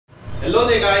Hello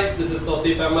there guys, this is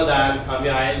Tosif Ahmed and I'm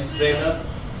your IELTS trainer.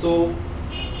 So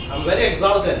I'm very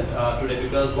exultant today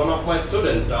because one of my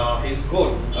students, he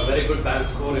scored a very good band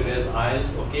score in his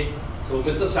IELTS. Okay, so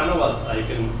Mr.Shahnawaz, you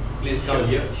can please come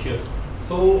here. Sure.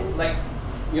 So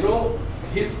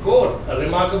he scored a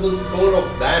remarkable score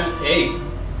of band 8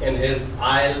 in his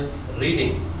IELTS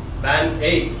reading, band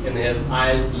 8 in his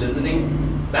IELTS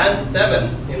listening, band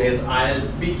 7 in his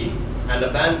IELTS speaking, and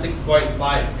a band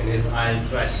 6.5 in his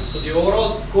IELTS writing. So the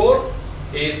overall score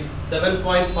is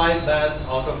 7.5 bands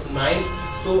out of 9.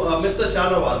 So Mr.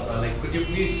 Shahnawaz, could you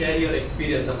please share your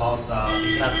experience about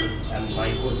the classes and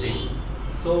my coaching?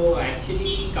 So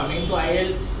actually coming to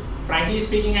IELTS, frankly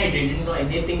speaking, I didn't know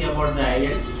anything about the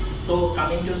IELTS. So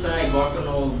coming to sir, I got to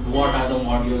know what are the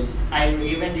modules. I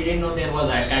even didn't know there was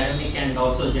academic and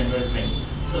also general training.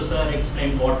 So sir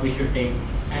explained what we should take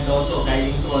and also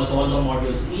guiding to us all the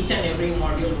modules. Each and every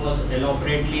module was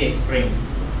elaborately explained.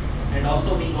 And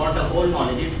also we got a whole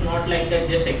knowledge. It's not like that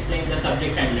just explain the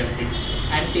subject and left it.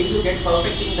 And till you get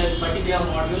perfect in that particular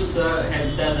module, sir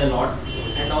helped us a lot.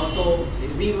 And also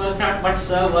we worked hard, but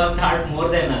sir worked hard more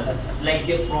than us. Like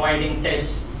providing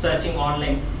tests, searching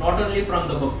online, not only from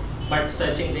the book, but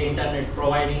searching the internet,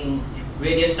 providing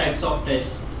various types of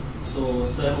tests. So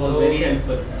sir was very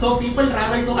helpful. So people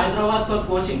travel to Hyderabad for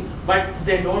coaching, but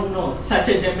they don't know such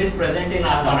a gem is present in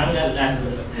our Warangal as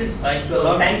well. Thanks a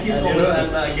lot. Thank you so much.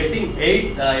 And getting 8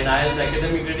 in IELTS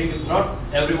academic reading is not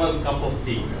everyone's cup of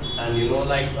tea.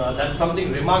 And that's something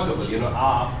remarkable.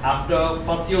 After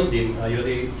first year din, you're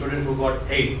the student who got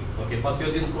 8. Okay, first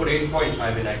year din scored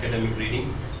 8.5 in academic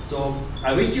reading. So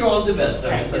I wish you all the best,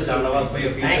 Mr. Shahnawaz, for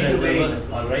your future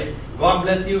endeavors. All right. God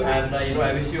bless you, and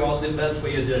I wish you all the best for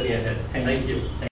your journey ahead. Thank you.